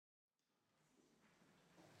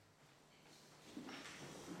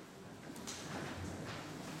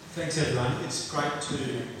Thanks everyone. It's great to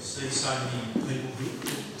see so many people here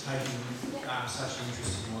taking such an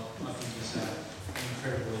interest in what I think is an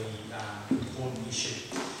incredibly important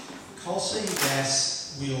issue. Coal seam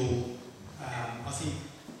gas will, I think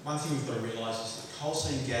one thing we've got to realise is that coal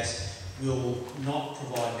seam gas will not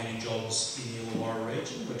provide many jobs in the Illawarra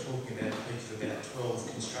region. We're talking about a peak of about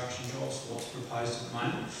 12 construction jobs for what's proposed at the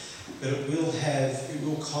moment, but it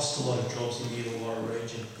will cost a lot of jobs in the Illawarra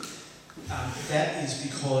region. That is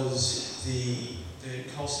because the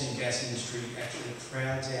coal seam gas industry actually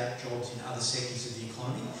crowds out jobs in other sectors of the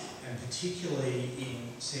economy, and particularly in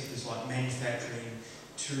sectors like manufacturing,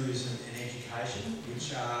 tourism and education,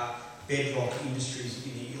 which are bedrock industries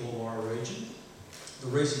in the Illawarra region. The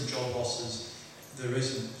recent job losses, the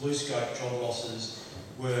recent blue scope job losses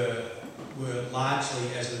were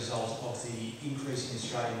largely as a result of the increase in the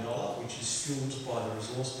Australian dollar, which is fuelled by the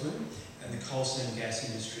resource boom, and the coal seam gas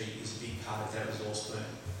industry is a big part of that resource boom.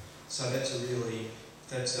 So that's a really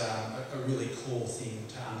core thing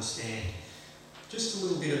to understand. Just a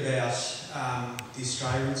little bit about the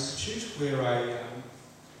Australia Institute. We're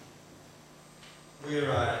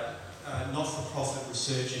a not-for-profit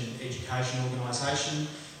research and education organisation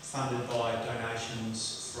funded by donations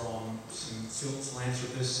from some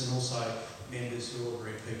philanthropists and also members who are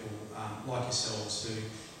ordinary people like yourselves who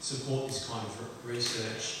support this kind of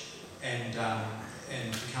research and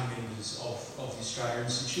become members of the Australia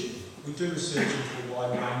Institute. We do research into a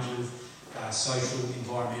wide range of social,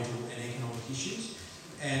 environmental and economic issues,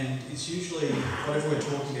 and it's usually, whatever we're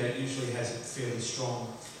talking about usually has a fairly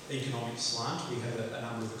strong economic slant. We have a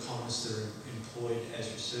number of economists that are employed as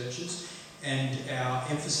researchers, and our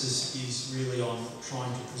emphasis is really on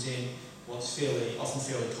trying to present what's often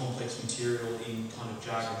fairly complex material in kind of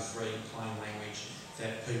jargon-free, plain language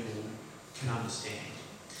that people can understand.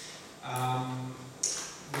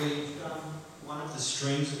 One of the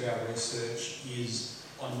streams of our research is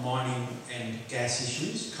on mining and gas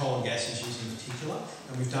issues, coal and gas issues in particular,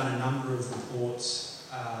 and we've done a number of reports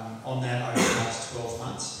on that over the last 12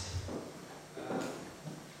 months.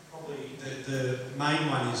 Probably the main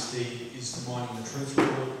one is the Mining the Truth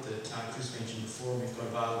report that Chris mentioned before, and we've got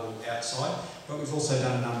available outside, but we've also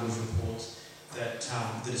done a number of reports that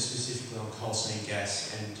are specifically on coal seam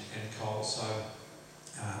gas and coal, so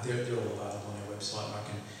they're all available on our website, and I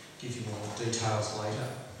can give you more details later.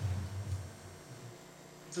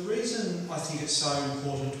 The reason I think it's so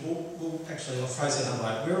important, I'll phrase that another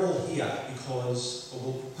way. We're all here because,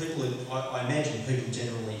 I imagine people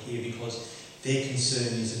generally here because their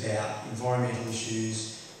concern is about environmental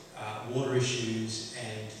issues, water issues,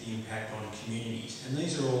 and the impact on communities. And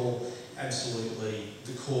these are all absolutely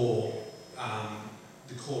the core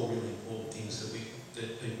really important things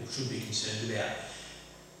that people should be concerned about.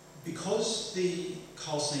 Because the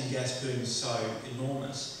coal seam gas boom is so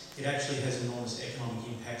enormous, it actually has enormous economic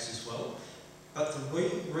impacts as well. But the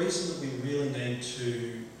reason that we really need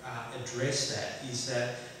to address that is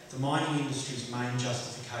that the mining industry's main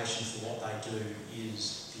justification for what they do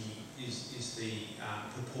is the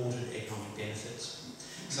purported economic benefits.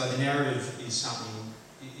 So the narrative is something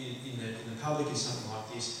in the public is something like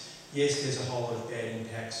this. Yes, there's a whole lot of bad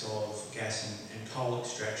impacts of gas and coal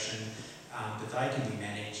extraction, but they can be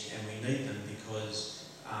managed, and we need them because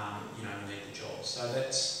we need the jobs. So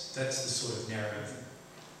that's the sort of narrative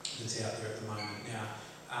that's out there at the moment.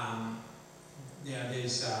 Now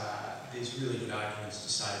there's really good arguments to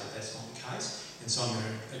say that that's not the case, and so I'm going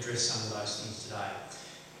to address some of those things today.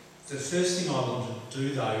 The first thing I want to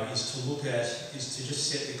do though is to just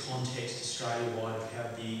set the context Australia-wide of how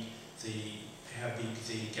big the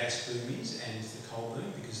gas boom is and the coal boom,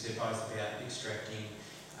 because they're both about extracting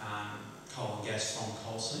coal and gas from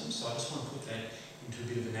coal seams. So I just want to put that into a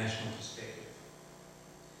bit of a national perspective.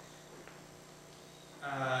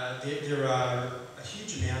 There are a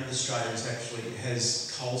huge amount of Australia actually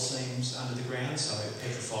has coal seams under the ground, so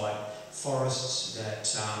petrified forests that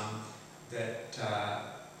have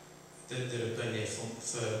been there for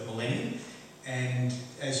millennia. And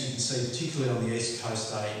as you can see, particularly on the east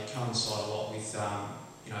coast, they coincide a lot with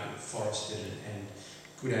forested and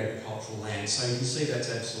good agricultural land. So you can see that's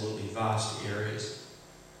absolutely vast areas.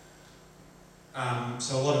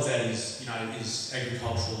 So a lot of that is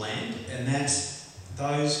agricultural land, and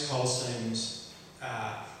those coal seams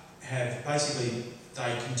have basically,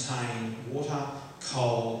 they contain water,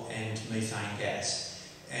 coal and methane gas.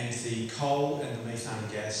 And the coal and the methane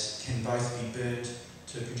gas can both be burnt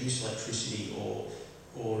to produce electricity or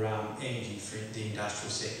energy for the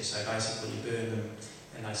industrial sector. So basically you burn them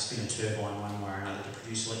and they spin a turbine one way or another to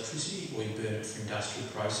produce electricity, or you burn it for industrial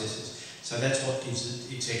processes. So that's what gives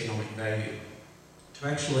it its economic value. To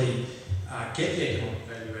actually get the economic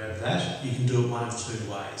value out of that, you can do it one of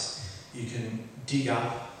two ways. You can dig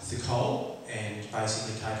up the coal and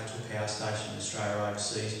basically take it to a power station in Australia or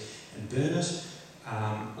overseas and burn it,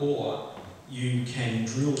 or you can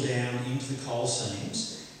drill down into the coal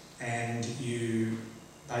seams and you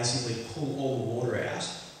basically pull all the water out,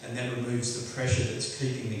 and that removes the pressure that's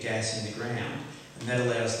keeping the gas in the ground, and that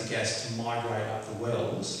allows the gas to migrate up the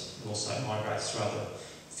wells. It also migrates through other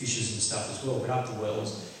fissures and stuff as well, but up the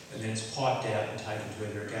wells, and then it's piped out and taken to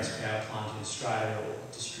either a gas power plant in Australia or a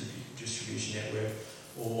distribution network,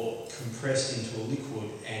 or compressed into a liquid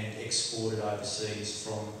and exported overseas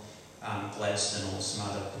from Gladstone or some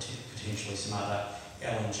other, potentially some other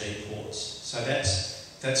LNG ports. So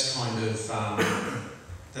that's kind of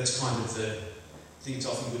the. I think it's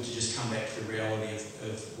often good to just come back to the reality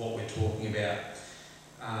of what we're talking about,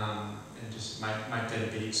 and just make that a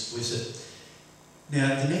bit explicit.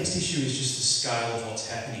 Now, the next issue is just the scale of what's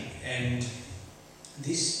happening, and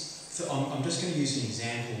this, I'm just going to use an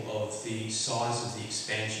example of the size of the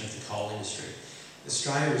expansion of the coal industry.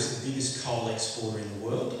 Australia is the biggest coal exporter in the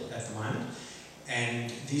world at the moment, and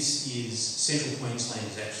Central Queensland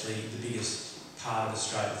is actually the biggest part of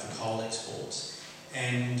Australia for coal exports.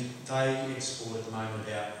 And they export at the moment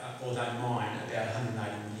they mine about 180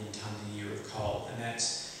 million tonnes a year of coal, and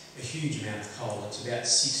that's a huge amount of coal. It's about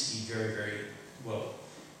 60 very, very, well,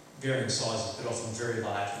 varying sizes, but often very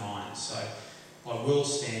large mines. So by world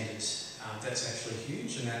standards, that's actually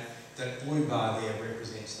huge, and that blue bar there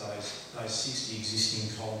represents those 60 existing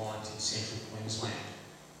coal mines in central Queensland.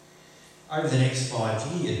 Over the next 5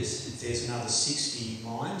 years, there's another 60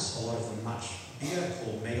 mines, a lot of them much bigger,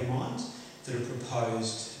 called mega mines, that are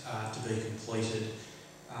proposed to be completed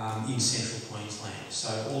in central Queensland. So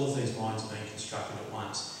all of these mines are being constructed at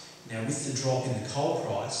once. Now, with the drop in the coal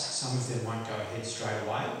price, some of them won't go ahead straight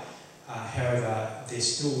away. However, they're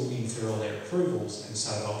still in for all their approvals, and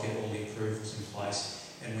so they'll get all the approvals in place.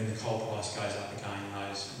 And when the coal price goes up again,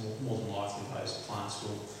 more than likely those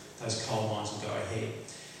coal mines will go ahead.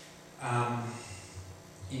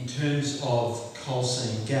 In terms of coal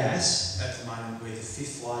seam gas, at the moment we're the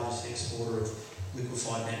 5th largest exporter of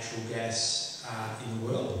liquefied natural gas in the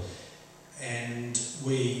world, and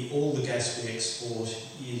all the gas we export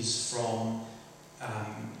is from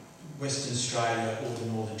Western Australia or the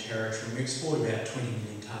Northern Territory, and we export about 20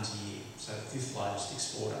 million tonnes a year, so the 5th largest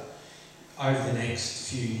exporter. Over the next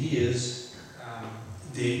few years,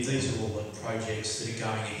 these are all the projects that are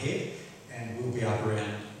going ahead, and we'll be up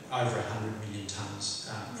around over 100 million tonnes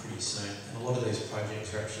pretty soon. And a lot of these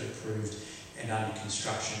projects are actually approved and under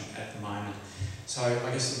construction at the moment. So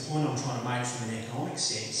I guess the point I'm trying to make from an economic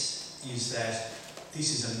sense is that this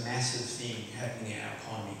is a massive thing happening in our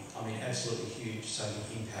economy. I mean, absolutely huge, so the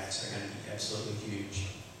impacts are going to be absolutely huge.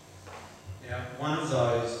 Now, one of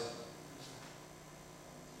those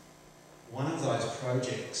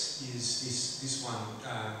projects is this one,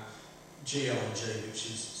 GLNG, which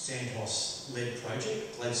is Santos-led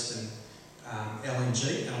project, Gladstone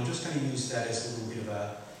LNG, and I'm just going to use that as a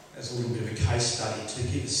little bit of a case study to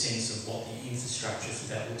give a sense of what the infrastructure for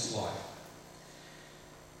that looks like.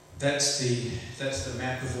 That's the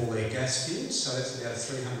map of all their gas fields, so that's about a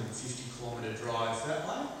 350 kilometre drive that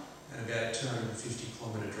way, and about a 250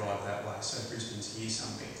 kilometre drive that way. So Brisbane's here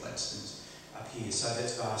somewhere, Gladstone's up here, so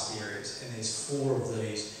that's vast areas, and there's 4 of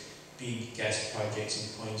these big gas projects in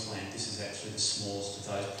Queensland. This is actually the smallest of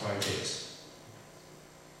those projects.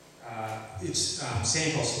 It's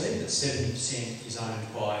Santos-led, but 70% is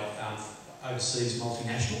owned by overseas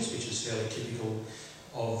multinationals, which is fairly typical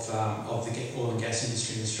of the oil and gas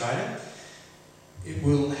industry in Australia. It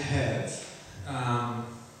will have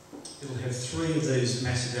 3 of these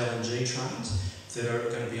massive LNG trains that are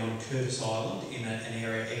going to be on Curtis Island in an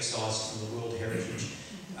area excised from the World Heritage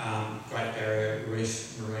Great Barrier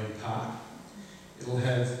Reef Marine Park. It'll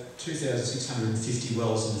have 2,650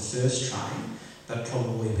 wells in the first train, but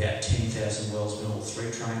probably about 10,000 wells when all 3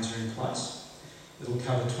 trains are in place. It'll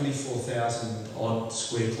cover 24,000 odd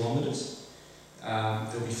square kilometres.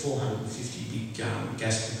 There'll be 450 big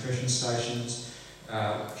gas compression stations,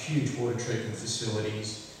 huge water treatment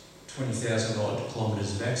facilities, 20,000 odd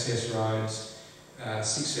kilometres of access roads,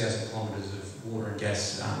 6,000 kilometres of water and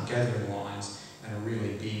gas gathering lines, and a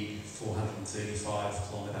really big 435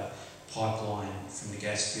 kilometre pipeline from the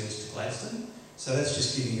gas fields to Gladstone. So that's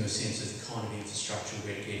just giving you a sense of the kind of infrastructure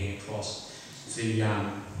we're getting across Australia.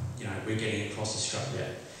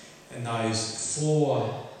 And those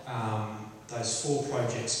four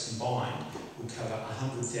projects combined will cover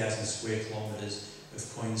 100,000 square kilometres of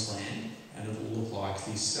Queensland, and it will look like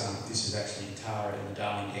this. This is actually in Tara in the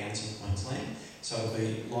Darling Downs in Queensland, So it'll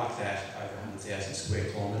be like that over 100,000 square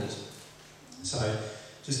kilometres. So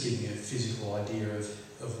just giving you a physical idea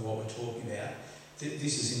of what we're talking about.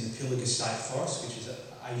 This is in the Pilliga State Forest, which is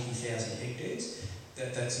 80,000 hectares.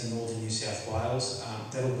 That's in northern New South Wales.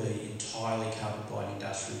 That'll be entirely covered by an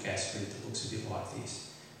industrial gas grid that looks a bit like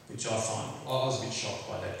this, which I was a bit shocked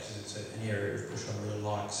by that because it's an area of bush I really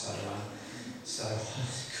like, so I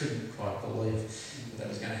couldn't quite believe that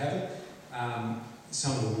was going to happen.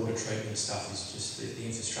 Some of the water treatment stuff is just the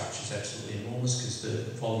infrastructure is absolutely enormous because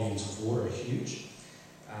the volumes of water are huge.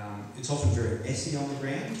 It's often very messy on the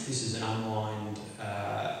ground. This is an unlined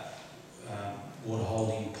water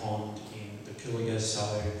holding pond in the Pilliga,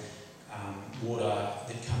 so water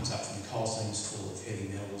that comes up from the coal seam is full of heavy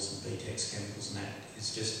metals and BTEX chemicals, and that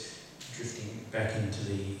is just drifting back into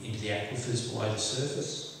the aquifers below the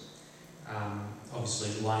surface.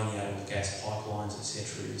 Obviously, laying out all the gas pipelines,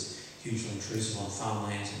 etc., is hugely intrusive on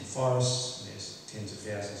farmlands and forests. There's tens of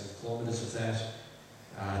thousands of kilometres of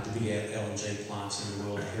that. The big LNG plants in the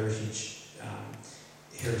World Heritage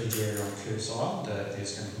area on Curtis Island.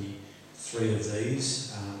 There's going to be 3 of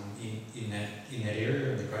these in that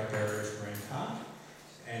area, in the Great Barrier Reef Marine Park,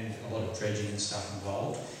 and a lot of dredging and stuff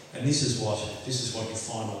involved. And this is what your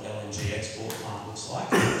final LNG export plant looks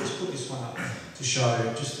like. I'll just put this one up to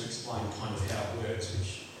show, just to explain kind of how it works,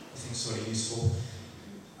 which I think is sort of useful.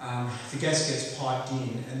 The gas gets piped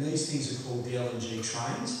in, and these things are called the LNG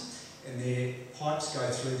trains, and their pipes go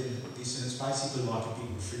through this, and it's basically like a big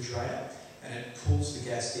refrigerator, and it cools the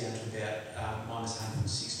gas down to about minus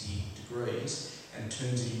 160 degrees and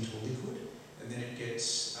turns it into a liquid, and then it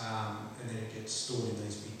gets stored in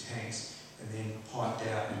these big tanks, and then piped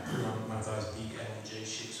out and put on one of those big LNG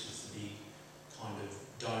ships with the big kind of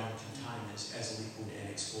dome containers as a liquid and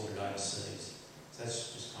exported overseas. So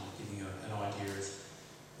that's just kind of giving you an idea of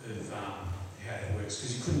how that works,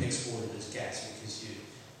 because you couldn't export it as gas because it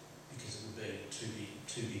would be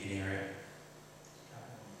too big an area.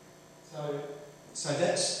 So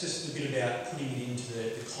that's just a bit about putting it into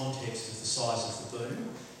the context of the size of the boom.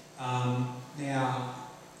 Now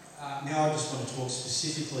I just want to talk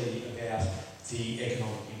specifically about the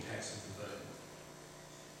economic impacts of the boom.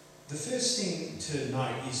 The first thing to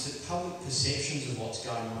note is that public perceptions of what's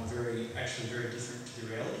going on are actually very different to the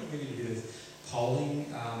reality. We did a bit of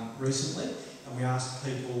polling recently, and we asked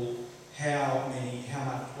people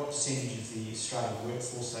what percentage of the Australian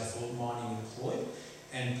workforce they thought mining employed,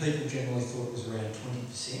 and people generally thought it was around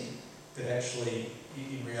 20%, but actually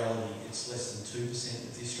in reality it's less than 2%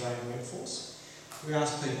 of the Australian workforce. We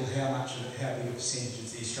asked people how big a percentage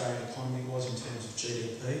of the Australian economy was in terms of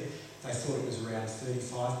GDP. They thought it was around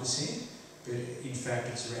 35%, but in fact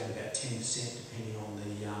it's around about 10% depending on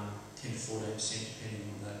 10 to 14%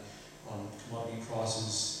 depending on commodity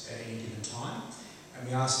prices at any given time. And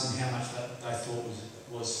we asked them how much they thought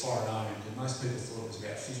was foreign owned, and most people thought it was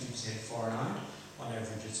about 50% foreign owned. On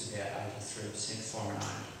average it's about 83% foreign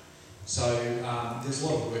owned. So there's a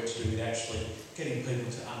lot of work to do with actually getting people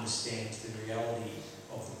to understand the reality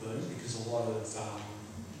of the boom, because a lot of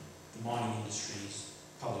the mining industry's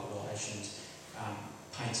public relations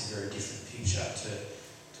paints a very different picture to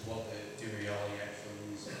what the reality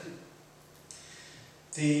actually is.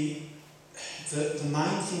 The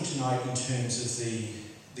main thing to note in terms of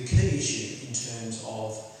the key issue in terms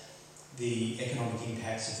of the economic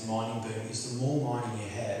impacts of the mining boom is the more mining you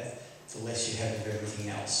have, the less you have of everything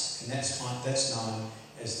else. And that's known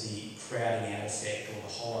as the crowding out effect or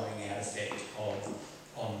the hollowing out effect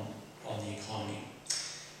on the economy.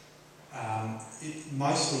 It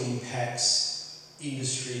mostly impacts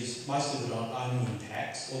industries, most of it only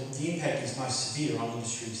impacts, or the impact is most severe on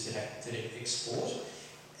industries that export,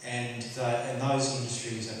 and those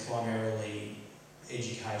industries are primarily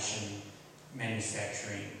education,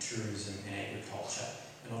 manufacturing, tourism and agriculture.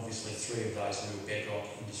 And obviously 3 of those are real bedrock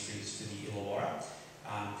industries for the Illawarra,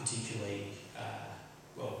 particularly,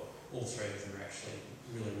 all 3 of them are actually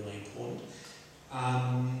really, really important.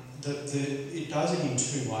 It does it in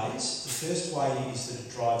 2 ways. The first way is that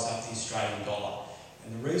it drives up the Australian dollar.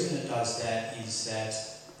 And the reason it does that is that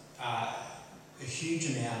a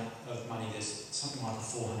huge amount of money, there's something like a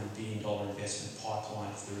 $400 billion investment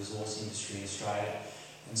pipeline for the resource industry in Australia.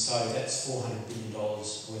 And so that's $400 billion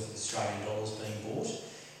worth of Australian dollars being bought.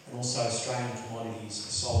 And also Australian commodities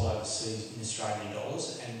are sold overseas in Australian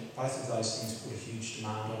dollars, and both of those things put a huge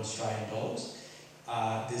demand on Australian dollars.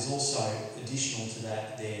 There's also, additional to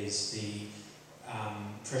that, there's the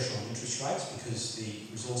pressure on interest rates, because the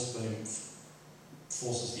resource boom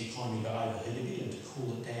forces the economy to overheat a bit and to cool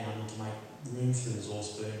it down and to make room for the resource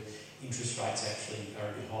boom. Interest rates actually are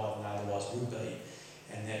a bit higher than they otherwise would be,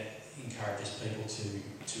 and that encourages people to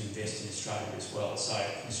invest invest in Australia as well, so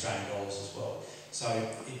in Australian dollars as well. So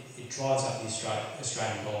it drives up the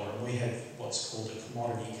Australian dollar, and we have what's called a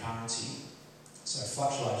commodity currency. So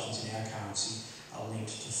fluctuations in our currency are linked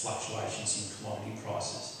to fluctuations in commodity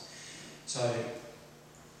prices. So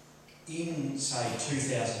in, say,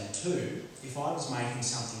 2002, if I was making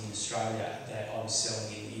something in Australia that I was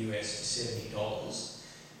selling in the US for $70,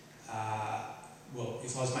 well,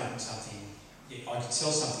 if I was making something, I could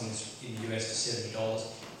sell something in the US for $70.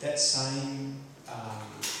 That same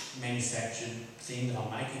manufactured thing that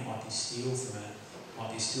I'm making might be steel might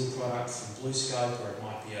be a steel product from Blue Scope, or it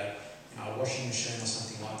might be a washing machine or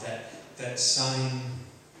something like that. That same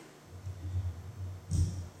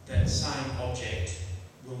object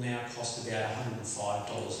will now cost about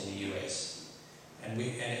 $105 in the US, and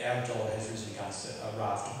our dollar has risen against a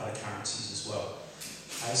raft of other currencies as well.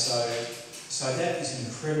 Okay, so that is an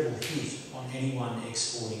incredible hit on anyone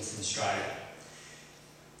exporting from Australia.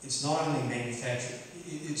 It's not only manufactured,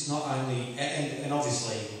 it's not only, and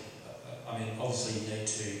obviously, obviously you need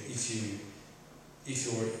to, if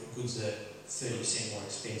your goods are 30% more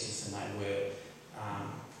expensive than they were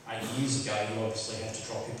 8 years ago, you obviously have to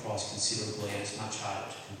drop your price considerably, and it's much harder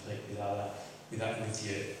to compete with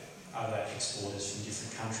your other exporters from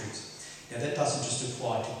different countries. Now that doesn't just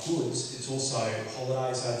apply to goods, it's also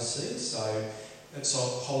holidays overseas. So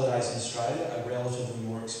holidays in Australia are relatively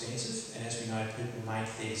more expensive, and as we know, people make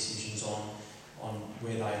their decisions on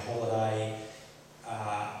where they holiday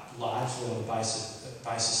largely on the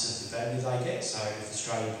basis of the value they get. So if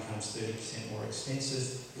Australia becomes 30% more expensive,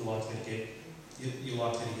 you're likely to get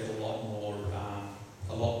a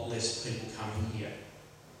lot less people coming here.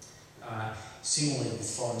 Similarly with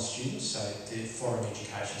foreign students, so the foreign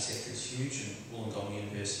education sector is huge, and Wollongong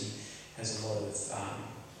University has a lot of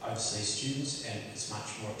overseas students, and it's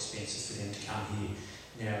much more expensive for them to come here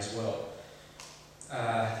now as well.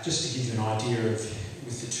 Just to give you an idea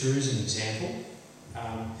with the tourism example,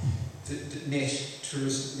 the net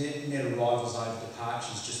arrivals over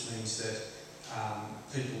departures just means that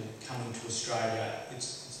people coming to Australia,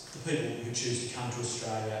 it's the people who choose to come to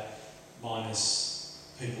Australia minus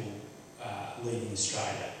people leaving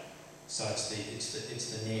Australia. So it's the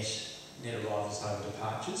net arrivals over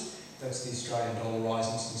departures. That's the Australian dollar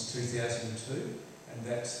rising since 2002, and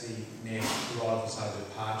that's the net arrivals over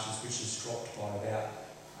departures, which has dropped by about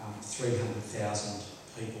 300,000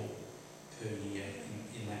 people per year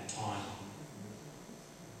in that time.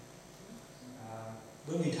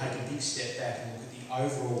 When we take a big step back and look at the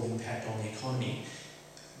overall impact on the economy,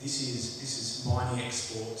 this is mining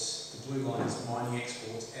exports. The blue line is mining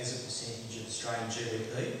exports as a percentage of Australian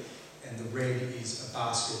GDP, and the red is a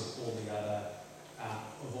basket of all of our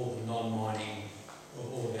non-mining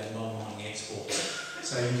exports.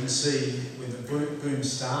 So you can see when the boom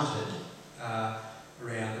started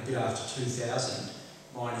around a bit after 2000,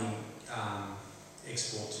 mining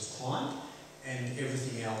exports have climbed, and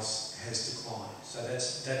everything else has declined. So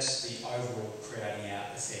that's the overall crowding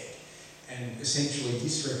out effect. And essentially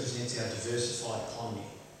this represents our diversified economy.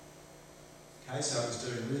 Okay, so it was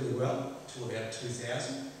doing really well till about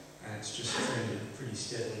 2000, and it's just trended pretty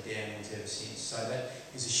steadily downwards ever since. So that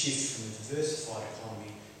is a shift from a diversified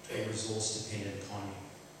economy to a resource-dependent economy.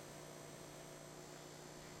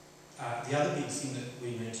 The other big thing that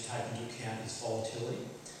we need to take into account is volatility,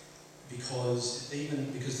 because the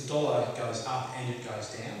dollar goes up and it goes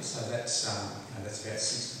down, so that's about 60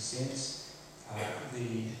 cents.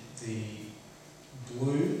 The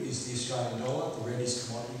blue is the Australian dollar, the red is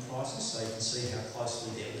commodity prices, so you can see how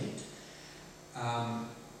closely they're linked.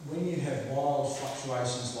 When you have wild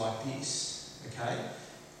fluctuations like this,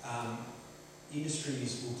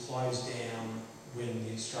 industries will close down when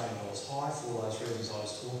the Australian dollar is high for all those reasons I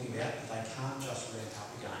was talking about, but they can't just ramp up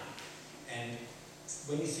again. And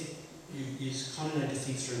when you think, you kind of need to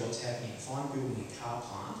think through what's happening. If I'm building a car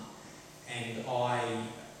plant and I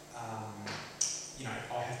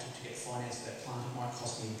have to get finance for that plant, it might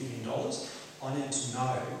cost me $1 billion. I need to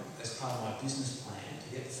know, as part of my business plan, to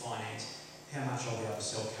get the finance, how much I'll be able to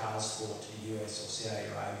sell cars for to the US or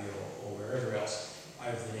Saudi Arabia or wherever else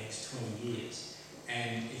over the next 20 years.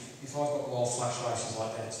 And if I've got wild fluctuations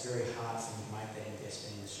like that, it's very hard for me to make that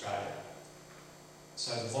investment in Australia.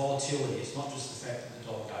 So the volatility, it's not just the fact that the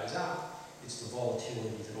dollar goes up, it's the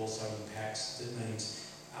volatility that also impacts, that means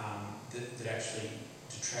that actually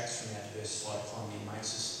detracts from our diversified economy and makes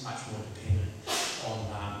us much more dependent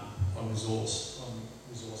on resource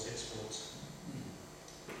exports.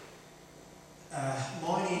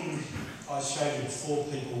 Mining, I showed you before,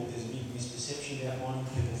 there's a big misperception about mining.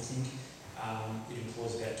 People think it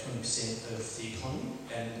employs about 20% of the economy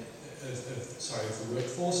and of the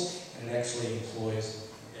workforce, and it actually employs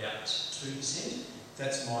about 2%.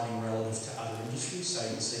 That's mining relative to other industries, so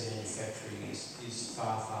you can see manufacturing is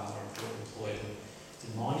far, far more important employed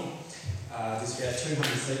than mining. There's about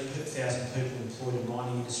 200,000 people employed in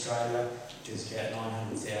mining in Australia. There's about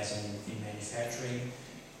 900,000 in manufacturing.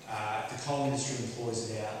 The coal industry employs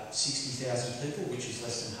about 60,000 people, which is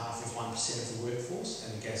less than half of 1% of the workforce,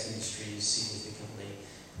 and the gas industry is significantly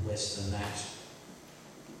less than that.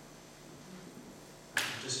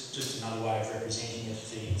 Just another way of representing it,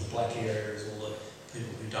 the black area is all the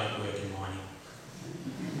people who don't work in mining.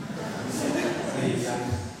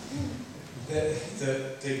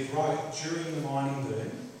 The growth during the mining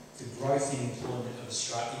boom, the growth in employment in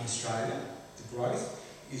Australia, the growth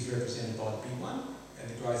is represented by the big one, and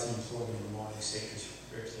the growth in employment in the mining sector is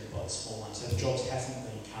represented by the small one. So the jobs haven't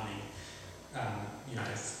been coming,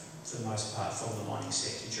 for the most part, from the mining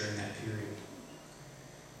sector during that period.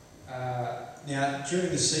 Now,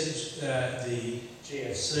 during the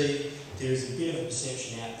GFC, there is a bit of a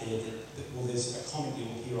perception out there that there's a comment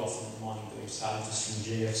you'll hear often that the mining boom started just from the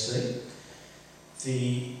GFC.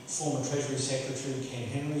 The former Treasury Secretary, Ken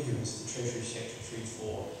Henry, who was the Treasury Secretary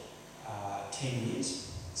for 10 years,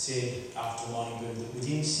 said after the mining boom that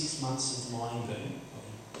within 6 months of the mining boom, he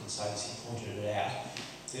didn't say this, he pointed it out,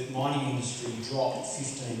 the mining industry dropped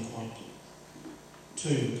 15.2%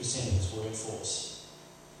 of its workforce.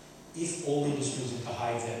 If all industries had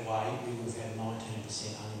behaved that way, we would have had 19%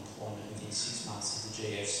 unemployment within 6 months of the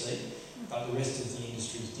GFC, but the rest of the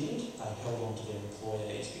industries didn't. They held on to their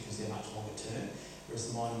employees because they're much longer term, whereas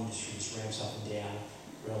the mining industry just ramps up and down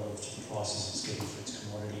relative to the prices it's getting for its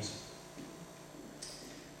commodities.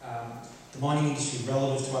 The mining industry,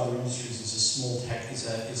 relative to other industries, is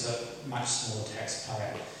a much smaller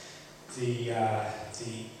taxpayer. The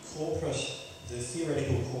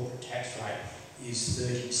theoretical corporate tax rate is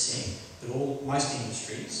 30%, but most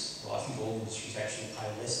industries, well, I think all industries actually pay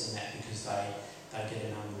less than that because they get a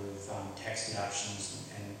number of tax deductions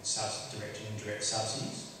and direct and indirect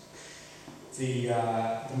subsidies. The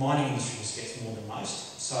mining industry just gets more than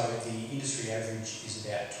most, so the industry average is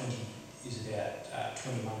about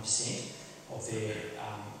 21% of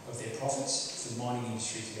their profits. For the mining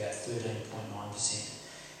industry, it's about 13.9%.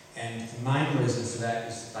 And the main reason for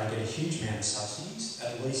that is that they get a huge amount of subsidies,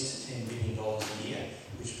 at least $10 billion a year,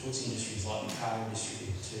 which puts industries like the car industry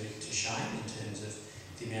to shame in terms of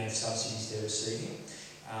the amount of subsidies they're receiving.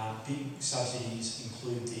 Big subsidies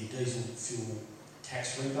include the diesel fuel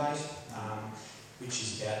tax rebate, which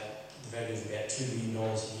is about the value of about $2 billion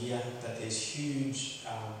a year, but there's huge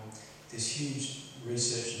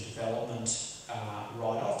research and development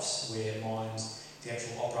write-offs where mines, the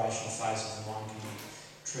actual operational phase of the mine can be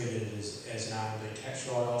treated as an R&D tax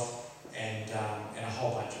write-off, and a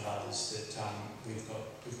whole bunch of others that we've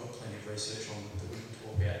got plenty of research on that we can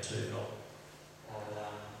talk about too. No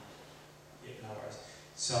worries.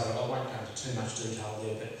 So I won't go into too much detail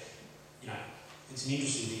there, but it's an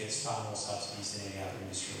industry that gets far more subsidies than any other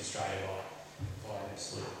industry in Australia by an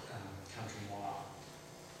absolute country mile.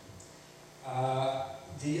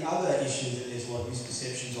 The other issue that there's a lot of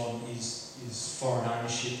misperceptions on is foreign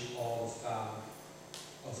ownership of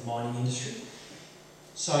the mining industry.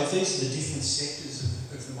 So these are the different sectors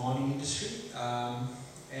of the mining industry,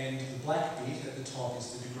 and the black bit at the top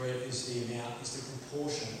is the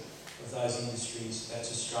proportion of those industries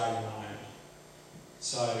that's Australian owned.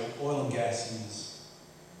 So oil and gas is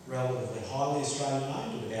relatively highly Australian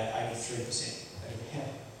owned, at about 83%, or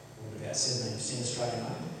about 17% Australian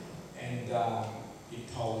owned, and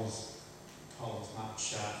coal is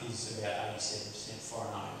about 87%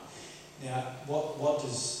 foreign owned. Now, why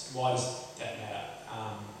does that matter?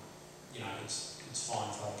 It's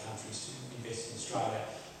fine for other countries to invest in Australia,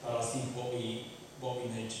 but I think what we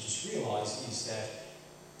need to just realise is that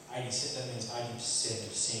that means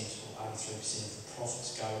 87% or 83% of the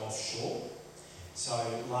profits go offshore. So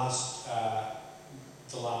the last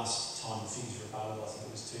time the figures were available, I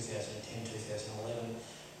think it was 2010, 2011,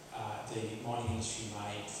 the mining industry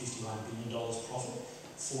made $51 billion profit.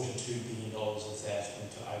 $42 billion of that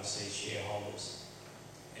went to overseas shareholders.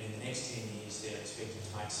 And in the next 10 years, they're expected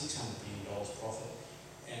to make $600 billion profit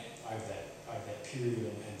over that period,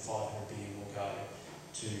 and $500 billion will go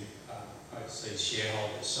to overseas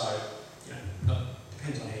shareholders. So,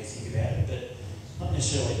 depends on how you think about it, but not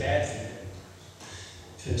necessarily a bad thing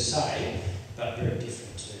per se, but very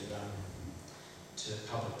different to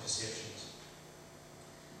public perceptions.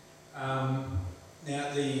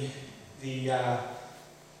 Now,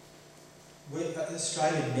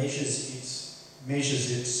 Australia measures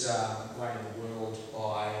its way in the world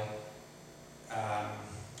by a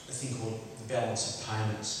thing called the balance of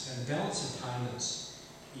payments, and the balance of payments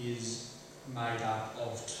is made up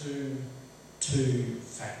of two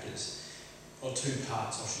factors, or two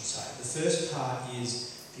parts I should say. The first part is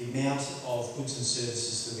the amount of goods and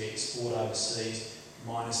services that we export overseas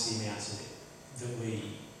minus the amounts that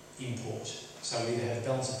we import. So we either have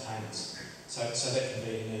balance of payments, so that can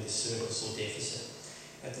be in either surplus or deficit.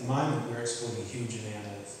 At the moment we're exporting a huge amount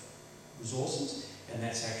of resources, and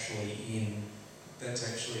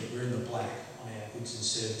we're in the black on our goods and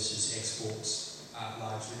services exports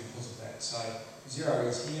largely because of that. So zero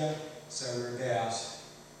is here, so we're about,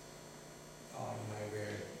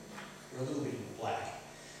 we're a little bit in the black.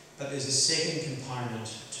 But there's a second component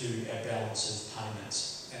to our balance of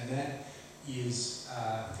payments, and that is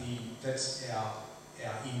that's our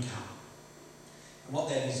income. And what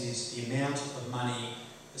that is the amount of money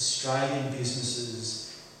Australian residents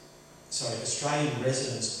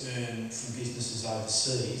earn from businesses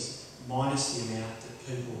overseas minus the amount that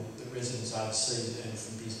residents overseas earn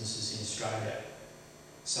from businesses in Australia.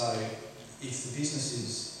 So if the business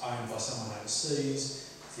is owned by someone overseas,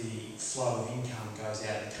 the flow of income goes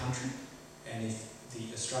out of the country, and if the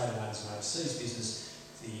Australian owns an overseas business,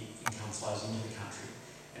 the income flows into the country.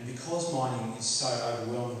 And because mining is so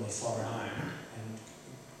overwhelmingly foreign owned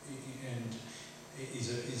and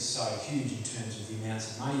is so huge in terms of the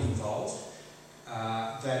amounts of money involved,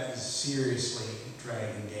 that is seriously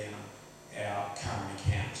dragging down our current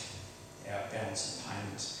account, our balance of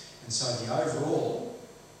payments. And so the overall,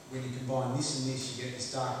 when you combine this and this, you get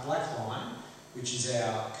this dark black line, which is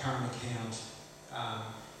our current account,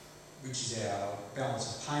 which is our balance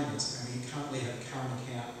of payments, and we currently have a current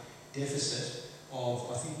account deficit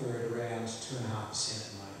of, I think we're at around 2.5% at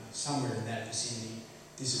the moment, somewhere in that vicinity.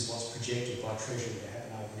 This is what's projected by Treasury to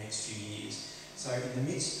happen over the next few years. So in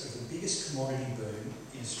the midst of the biggest commodity boom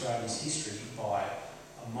in Australia's history by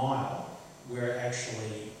a mile, we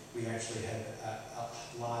actually have a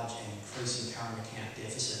large and increasing current account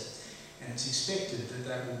deficit. And it's expected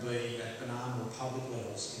that will be at banana republic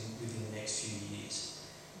levels within the next few years.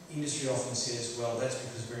 Industry often says, well, that's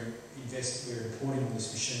because we're importing all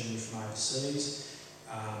this machinery from overseas,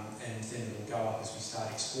 and then it will go up as we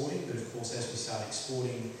start exporting. But of course, as we start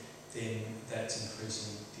exporting, then that's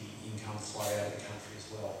increasing the income flow out of the country as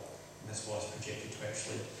well. And that's why it's projected to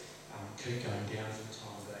actually keep going down for the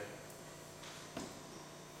time being.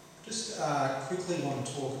 Just quickly want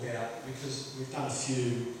to talk about, because we've done a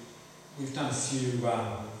few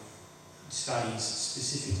studies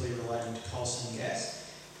specifically relating to coal seam gas,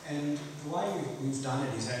 and the way we've done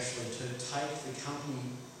it is actually to take the company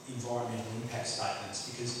environmental impact statements,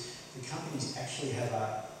 because the companies actually have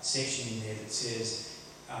a section in there that says,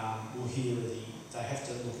 they have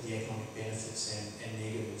to look at the economic benefits and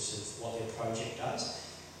negatives of what their project does.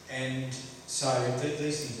 And so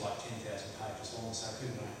these things like 10,000 pages long, so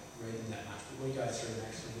people don't read them that much, but we go through and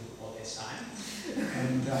actually look at what they're saying.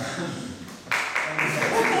 And it's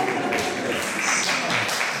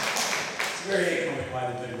a very economic way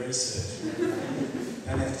to do research. You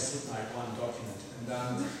don't have to footnote one document.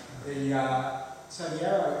 And so the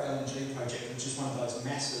Arrow LNG project, which is one of those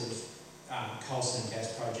massive coal seam gas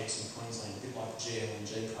projects in Queensland, a bit like the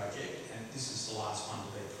GLNG project, and this is the last one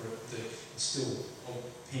to be approved. It's still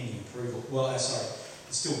pending approval. It's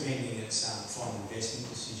still pending its final investment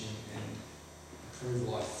decision and approval,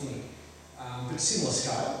 I think. But similar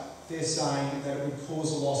scale. They're saying that it would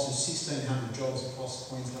cause a loss of 1,600 jobs across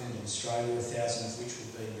Queensland and Australia, 1,000 of which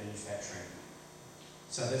would be in manufacturing.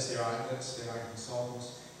 So that's their own consultants.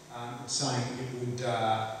 It's saying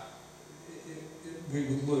we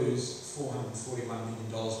would lose $441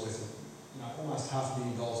 million worth of, almost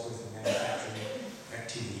 $500,000 worth of manufacturing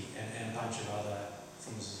activity and a bunch of other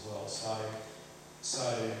things as well. So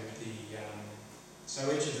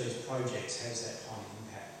each of these projects has that kind of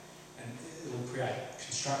impact, and it will create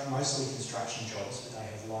mostly construction jobs, but they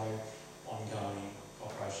have low ongoing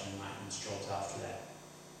operation and maintenance jobs after that.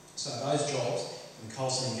 So those jobs in the coal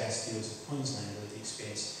seam gas fields of Queensland are at the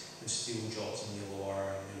expense of steel jobs in the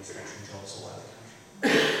Illawarra and manufacturing jobs all over the country.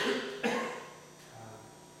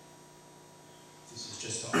 This is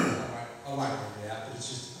just, I won't read it out, but it's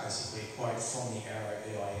just basically a quote from the Arrow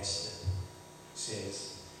EIS that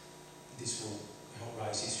says this will help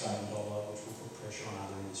raise the Australian dollar, which will put pressure on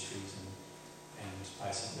other industries and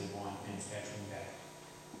basically wind manufacturing back.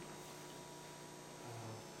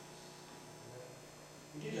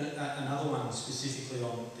 We did another one specifically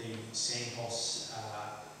on the Santos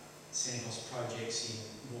projects in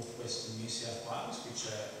northwestern New South Wales, which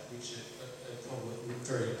are probably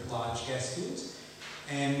very large gas fields.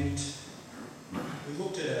 And we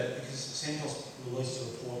looked at it because Santos released a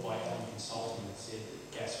report by Allen Consulting that said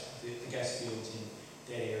that the gas fields in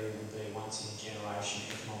that area would be a once-in-a-generation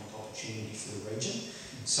economic opportunity for the region.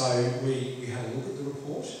 So we had a look at the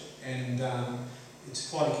report, and it's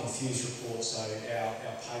quite a confused report, so our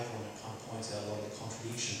paper on it kind of points out a lot of the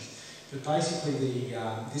contradictions. But basically,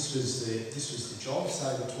 this was the jobs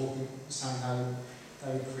they were saying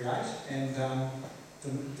they would create, and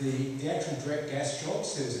the actual direct gas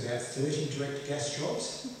jobs, there was about 30 direct gas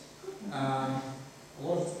jobs,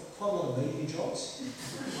 quite a lot of medium jobs.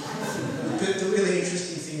 But the really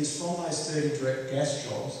interesting thing is, from those 30 direct gas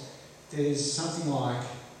jobs, there's something like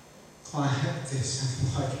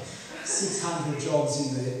 600 jobs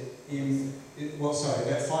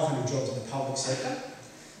about 500 jobs in the public sector,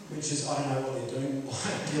 which is, I don't know what they're doing,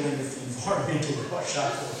 like dealing with environmental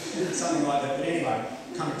wash-up or something like that. But anyway,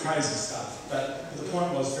 kind of crazy stuff. But the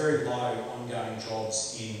point was, very low ongoing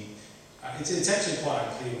jobs in. It's actually quite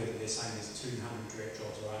unclear whether they're saying there's 200 direct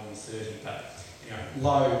jobs or only 30, but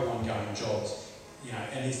low ongoing jobs.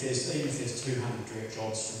 And even if there's 200 direct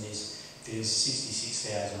jobs from this, there's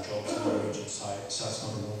 66,000 jobs in the region, so it's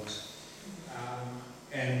not enormous.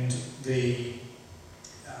 And their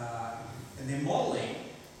modelling,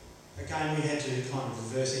 again, we had to kind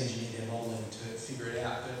of reverse engineer their modelling to figure it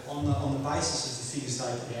out. But on the basis of the figures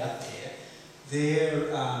they put out there,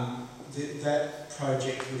 that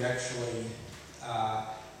project would actually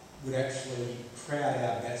crowd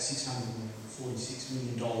out about $646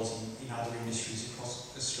 million in other industries across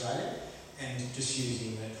Australia. And just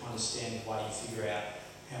using the kind of standard way you figure out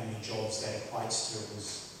how many jobs that equates to, it was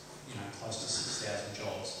close to 6,000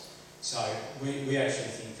 jobs. So we actually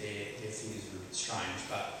think their figures are a bit strange,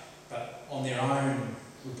 but on their own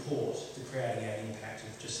report, the crowding out impact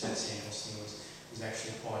of just that Santos thing was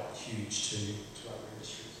actually quite huge to other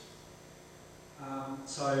industries.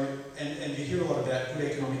 And you hear a lot about good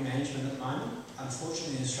economic management at the moment.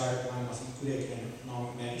 Unfortunately, in Australia at the moment, I think good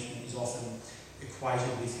economic management is often equated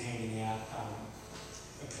with handing out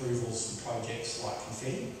approvals for projects like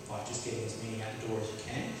confetti, like just getting as many out the door as you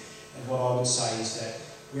can. And what I would say is that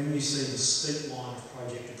when we see the steep line of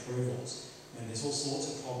project approvals, and there's all sorts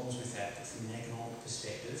of problems with that, but from an economic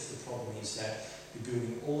perspective, the problem is that you're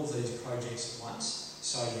building all of these projects at once,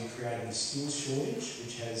 so you're creating a skills shortage,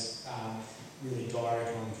 which has really dire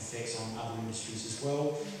economic effects on other industries as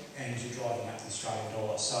well, and you're driving up the Australian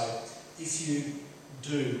dollar. So if you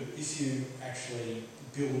actually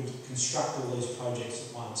construct all these projects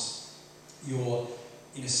at once, you're,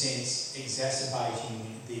 in a sense,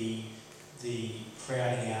 exacerbating the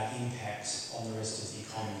crowding out impacts on the rest of the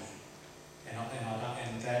economy.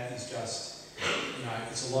 And that is just,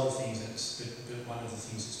 it's a lot of things, but one of the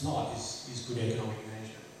things it's not is good economic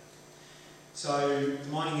management. So the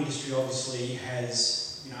mining industry obviously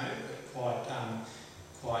has,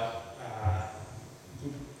 quite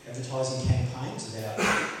good advertising campaigns about,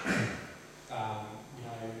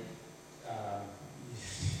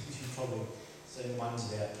 you've probably seen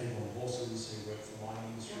ones about people on horses who work for the mining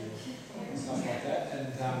industry and stuff like that.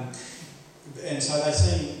 And so they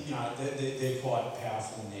seem, they're quite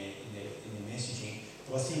powerful in their messaging.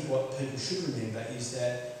 But I think what people should remember is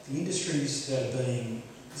that the industries that are being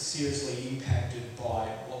seriously impacted by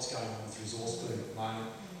what's going on with resource boom at the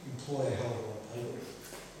moment employ a hell of a lot of people,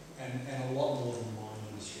 and a lot more than the mining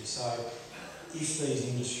industry. So if these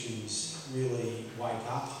industries really wake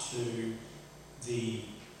up to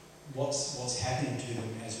what's happening to them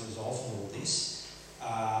as a result of all this,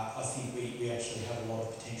 I think we actually have a lot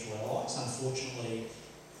of potential allies. Unfortunately,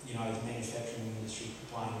 the manufacturing industry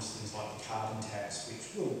proclaims things like the carbon tax,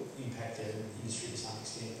 which will impact their industry to some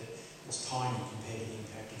extent, but it's tiny compared to the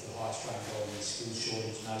impact of the high Australian dollar and the skills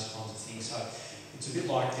shortage and those kinds of things. So it's a bit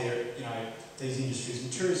like these industries, and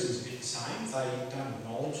tourism is a bit the same. They don't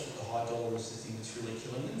acknowledge that the high dollar is the thing that's really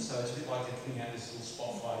killing them. So it's a bit like they're putting out this little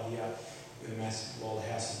spotlight here with a massive while the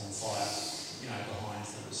house is on fire, behind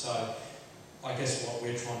them. So I guess what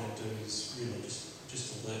we're trying to do is really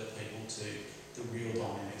just alert people to the real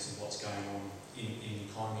dynamics of what's going on in the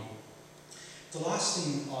economy. The last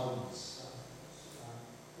thing I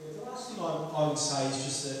would say is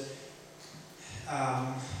just that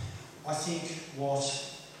I think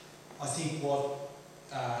what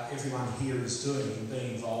everyone here is doing and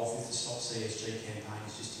being involved with the Stop CSG campaign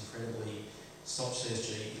is just incredibly. Stop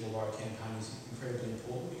CSG Illawarra campaign is incredibly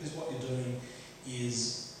important, because what you're doing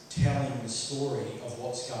is telling the story of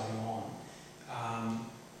what's going on.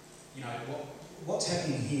 What's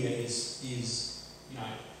happening here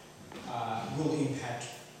will impact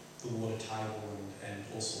the water table and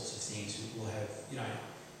all sorts of things. It will have,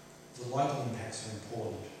 the local impacts are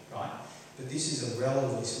important, right? But this is a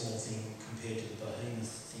relatively small thing compared to the behemoth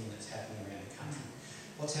thing that's happening around the country.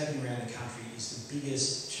 What's happening around the country is the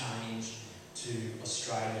biggest change to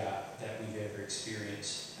Australia that we've ever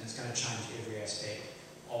experienced, and it's going to change every aspect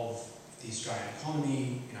of the Australian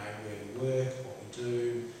economy, you know, where we work, what we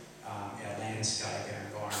do, our landscape, our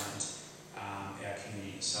environment, our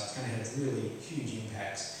community. So it's going to have really huge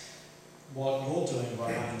impacts. What you're doing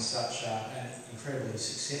by running such an incredibly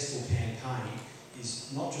successful campaign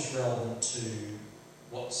is not just relevant to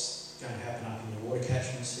what's going to happen up in your water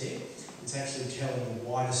catchments there, it's actually telling the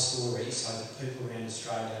wider story so that people around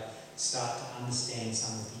Australia start to understand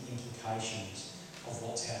some of the implications of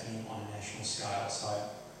what's happening on a national scale. So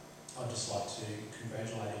I'd just like to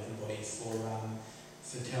congratulate everybody for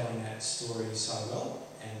telling that story so well,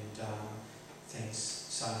 and thanks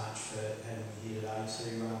so much for having me here today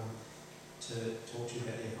to talk to you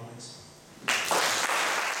about the economics.